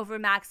able to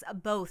overmax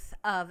both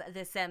of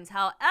the Sims.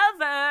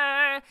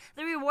 However,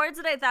 the rewards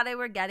that I thought I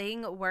were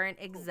getting weren't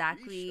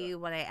exactly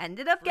what I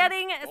ended up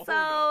getting.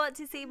 So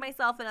to save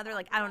myself another,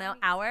 like, I don't know,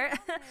 hour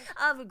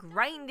of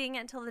grinding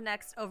until the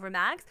next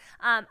overmax,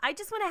 I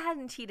just went ahead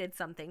and cheated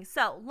something.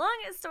 So long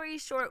story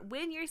short,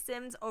 when your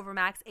Sims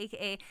overmax,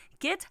 aka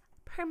get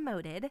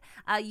promoted,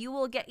 you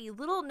will get a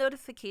little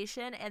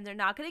notification, and they're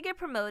not going to get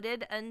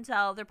promoted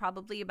until they're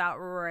probably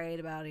right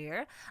about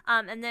here.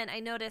 And then I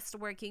noticed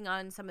working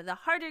on some of the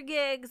harder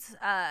gigs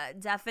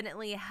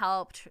definitely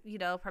helped, you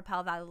know,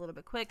 propel that a little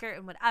bit quicker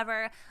and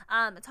whatever.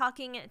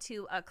 Talking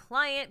to a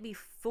client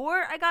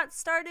before I got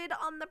started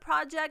on the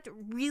project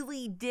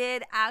really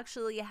did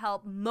actually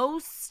help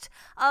most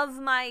of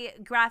my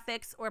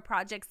graphics or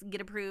projects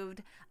get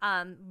approved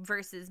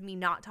versus me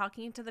not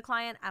talking to the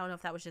client. I don't know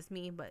if that was just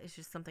me, but it's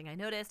just something I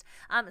noticed.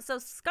 So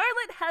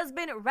Scarlett has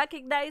been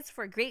recognized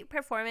for great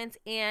performance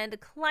and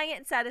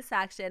client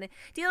satisfaction.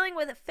 Dealing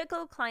with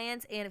fickle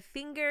clients and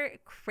finger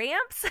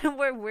cramps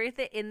were worth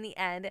it in the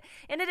end.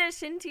 In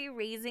addition to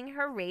raising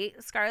her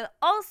rate, Scarlett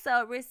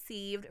also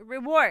received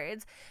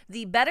rewards: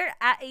 the Better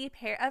at a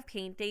Pair of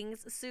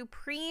Paintings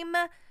Supreme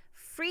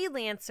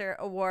Freelancer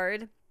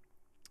Award,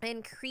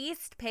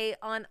 increased pay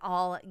on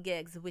all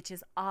gigs, which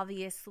is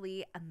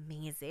obviously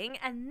amazing.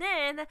 And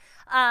then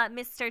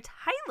Mr.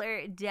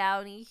 Tyler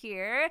Downey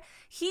here,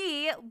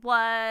 he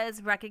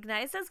was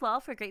recognized as well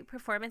for great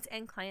performance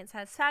and client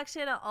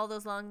satisfaction. All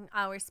those long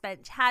hours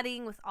spent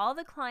chatting with all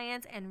the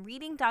clients and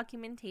reading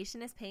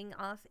documentation is paying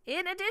off.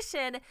 In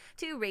addition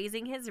to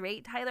raising his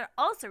rate, Tyler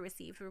also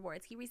received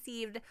rewards. He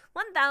received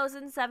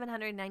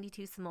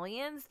 1,792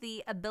 simoleons,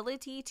 the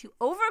ability to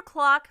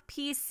overclock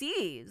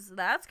PCs.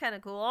 That's kind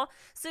of cool.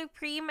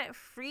 Supreme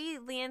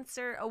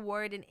Freelancer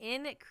Award, and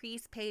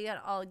increased pay on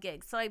all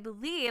gigs. So I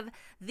believe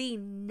the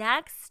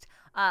next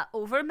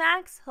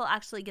Overmax, he'll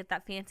actually get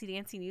that fancy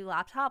dancy new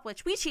laptop,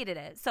 which we cheated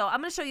it. So I'm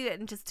going to show you it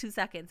in just 2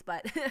 seconds,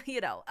 but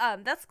you know,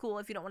 that's cool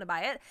if you don't want to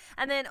buy it.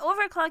 And then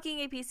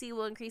overclocking a PC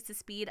will increase the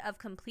speed of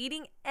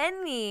completing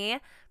any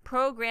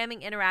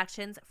programming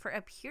interactions for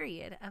a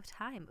period of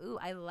time. Ooh,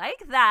 I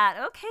like that.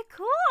 Okay,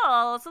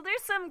 cool. So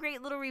there's some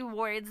great little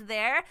rewards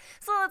there.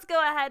 So let's go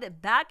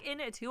ahead back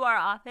into our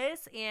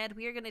office, and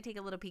we are going to take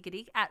a little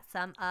peek-a-deek at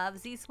some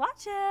of these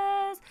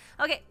swatches.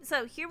 Okay,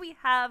 so here we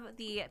have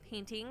the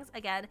paintings.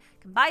 Again,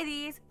 you can buy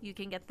these. You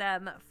can get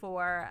them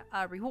for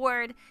a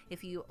reward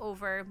if you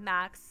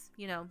overmax,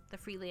 you know, the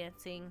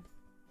freelancing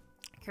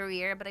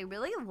career. But I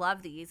really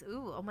love these.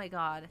 Ooh, oh my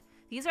god.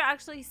 These are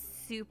actually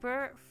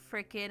super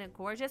freaking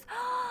gorgeous.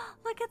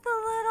 Look at the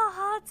little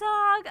hot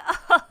dog.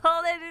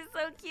 Oh, that is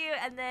so cute.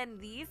 And then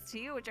these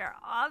two, which are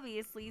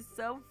obviously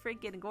so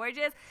freaking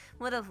gorgeous.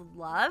 Would have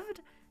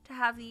loved to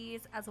have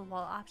these as a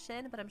wall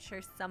option, but I'm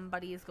sure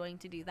somebody is going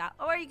to do that.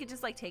 Or you could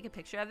just like take a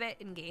picture of it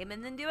in game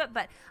and then do it.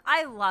 But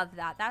I love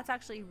that. That's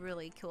actually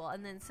really cool.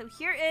 And then so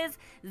here is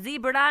the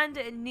brand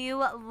new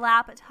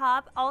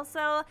laptop.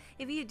 Also,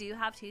 if you do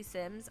have 2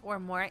 Sims or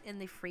more in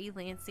the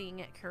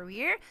freelancing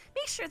career,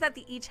 make sure that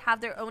they each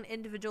have their own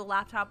individual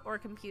laptop or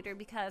computer,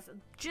 because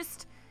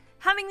just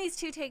having these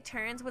 2 take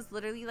turns was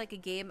literally like a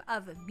game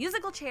of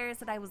musical chairs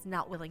that I was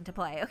not willing to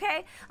play,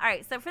 okay? All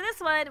right, so for this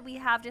one, we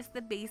have just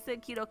the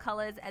basic keto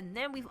colors, and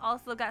then we've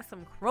also got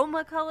some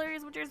chroma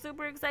colors, which are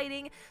super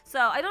exciting. So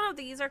I don't know if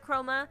these are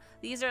chroma.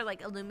 These are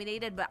like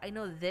illuminated, but I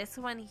know this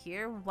one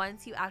here,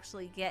 once you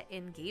actually get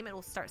in game, it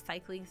will start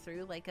cycling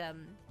through like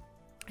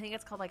I think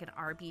it's called like an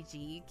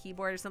RBG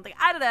keyboard or something.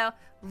 I don't know.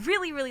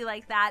 Really, really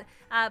like that.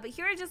 But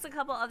here are just a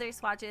couple other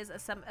swatches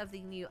of some of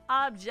the new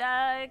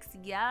objects.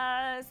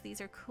 Yes, these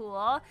are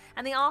cool.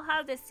 And they all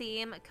have the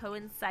same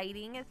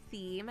coinciding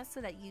theme so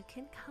that you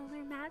can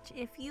color match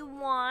if you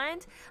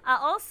want.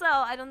 Also,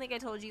 I don't think I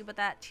told you, but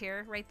that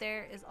chair right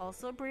there is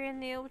also brand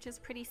new, which is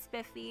pretty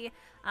spiffy.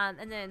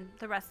 And then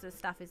the rest of the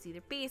stuff is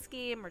either base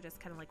game or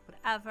just kind of like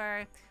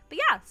whatever. But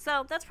yeah,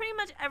 so that's pretty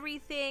much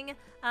everything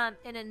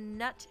in a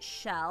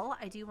nutshell.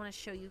 I do want to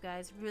show you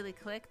guys really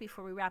quick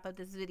before we wrap up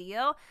this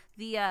video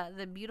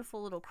the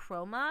beautiful little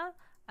chroma.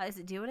 Is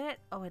it doing it?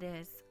 Oh, it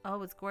is.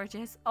 Oh, it's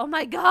gorgeous. Oh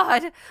my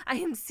god, I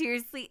am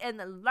seriously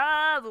in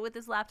love with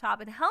this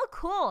laptop. And how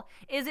cool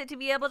is it to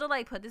be able to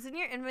like put this in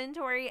your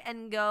inventory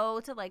and go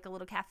to like a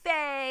little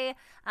cafe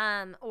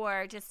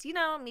or just, you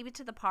know, maybe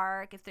to the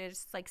park if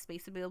there's like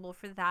space available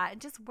for that,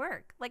 and just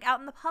work like out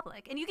in the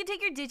public. And you can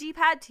take your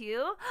digipad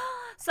too.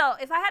 So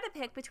if I had to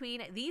pick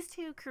between these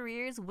 2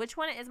 careers, which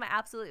one is my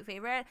absolute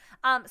favorite?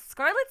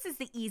 Scarlett's is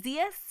the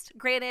easiest.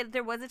 Granted,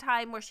 there was a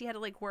time where she had to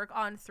like work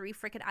on 3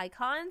 freaking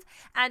icons,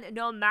 and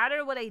no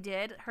matter what I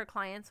did, her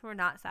clients were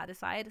not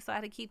satisfied. So I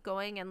had to keep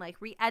going and like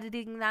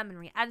re-editing them and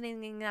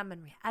re-editing them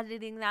and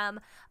re-editing them.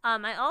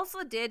 I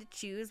also did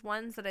choose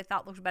ones that I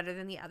thought looked better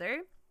than the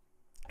other,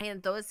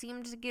 and those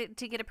seemed to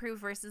get approved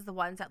versus the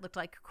ones that looked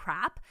like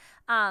crap.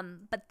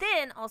 But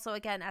then also,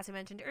 again, as I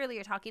mentioned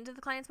earlier, talking to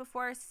the clients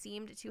before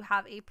seemed to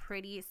have a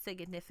pretty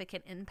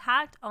significant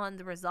impact on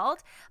the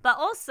result. But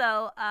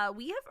also,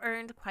 we have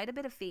earned quite a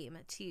bit of fame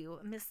to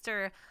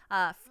Mr.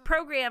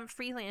 Program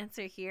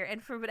Freelancer here.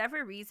 And for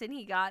whatever reason,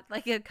 he got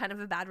like a kind of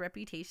a bad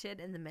reputation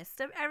in the midst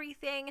of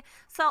everything.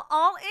 So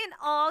all in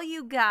all,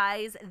 you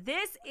guys,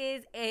 this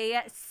is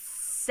a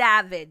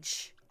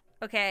savage,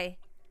 okay?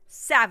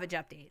 savage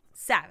update.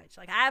 Savage.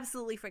 Like, I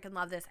absolutely freaking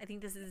love this. I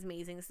think this is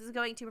amazing. This is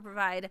going to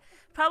provide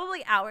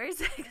probably hours,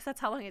 because that's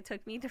how long it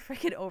took me to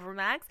freaking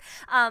overmax.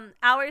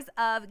 Hours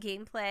of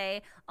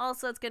gameplay.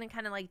 Also, it's going to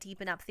kind of like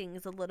deepen up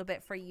things a little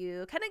bit for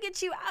you. Kind of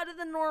get you out of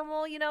the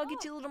normal, you know,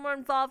 get you a little more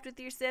involved with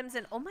your Sims.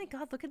 And oh my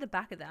god, look at the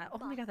back of that. Oh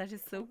my god, that's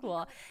just so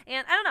cool.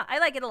 And I don't know, I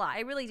like it a lot.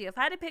 I really do. If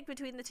I had to pick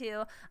between the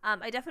two,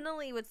 I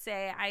definitely would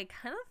say I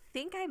kind of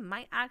think I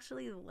might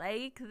actually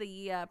like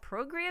the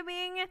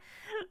programming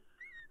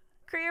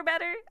career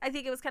better. I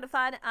think it was kind of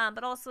fun,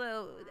 but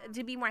also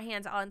to be more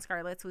hands-on,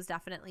 Scarlett's was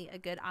definitely a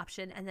good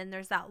option. And then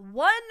there's that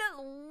one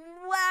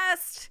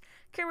last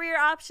career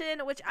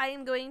option, which I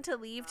am going to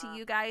leave to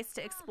you guys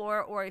to explore,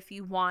 or if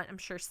you want, I'm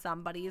sure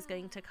somebody is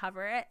going to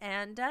cover it.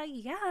 And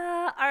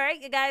yeah, all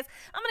right, you guys,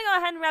 I'm gonna go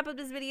ahead and wrap up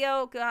this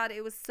video. God,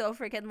 it was so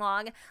freaking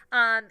long.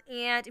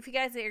 And if you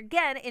guys are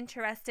again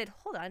interested,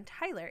 hold on,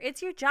 Tyler,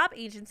 it's your job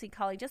agency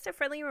calling. Just a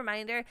friendly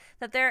reminder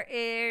that there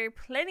are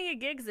plenty of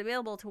gigs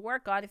available to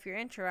work on if you're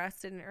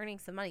interested in earning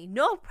some money.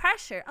 No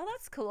pressure. Oh,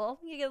 that's cool.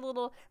 You get a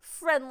little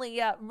friendly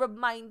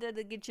reminder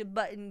to get your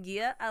butt in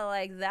gear. I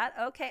like that.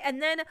 Okay,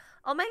 and then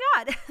oh my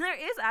god, there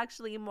is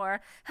actually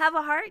more. Have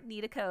a heart,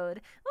 need a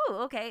code. Ooh,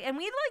 okay. And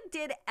we like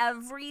did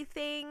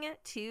everything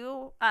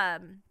too.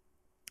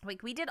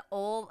 Like we did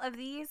all of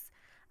these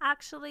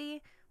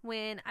actually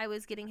when I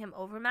was getting him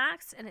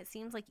overmaxed, and it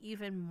seems like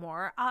even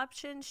more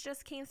options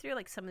just came through,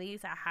 like some of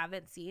these I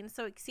haven't seen.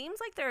 So it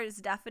seems like there is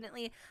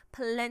definitely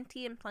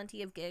plenty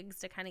of gigs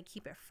to kind of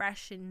keep it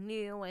fresh and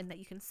new and that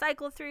you can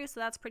cycle through.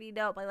 So that's pretty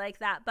dope. I like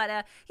that.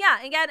 But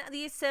yeah, again,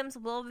 these Sims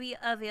will be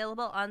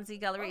available on Z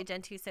Gallery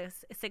Gen 2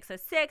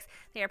 606.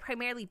 They are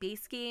primarily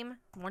base game.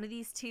 One of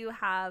these two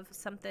have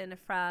something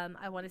from,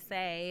 I want to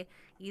say,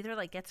 either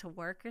like Get to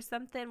Work or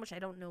something, which I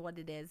don't know what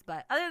it is.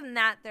 But other than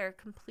that, they're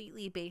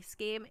completely base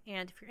game.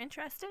 And if you're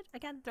interested,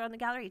 again, they're on the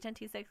gallery, Gen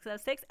 2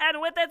 606.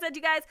 And with that said,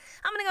 you guys,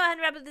 I'm going to go ahead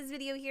and wrap up this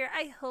video here.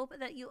 I hope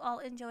that you all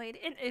enjoyed.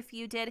 And if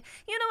you did,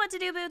 you know what to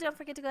do, boo. Don't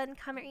forget to go ahead and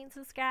comment, rate, and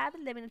subscribe.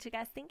 Let me know what you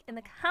guys think in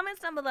the comments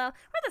down below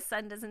where the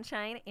sun doesn't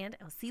shine. And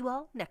I'll see you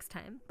all next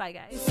time. Bye,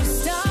 guys.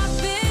 Stop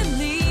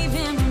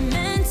believing we're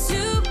meant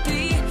to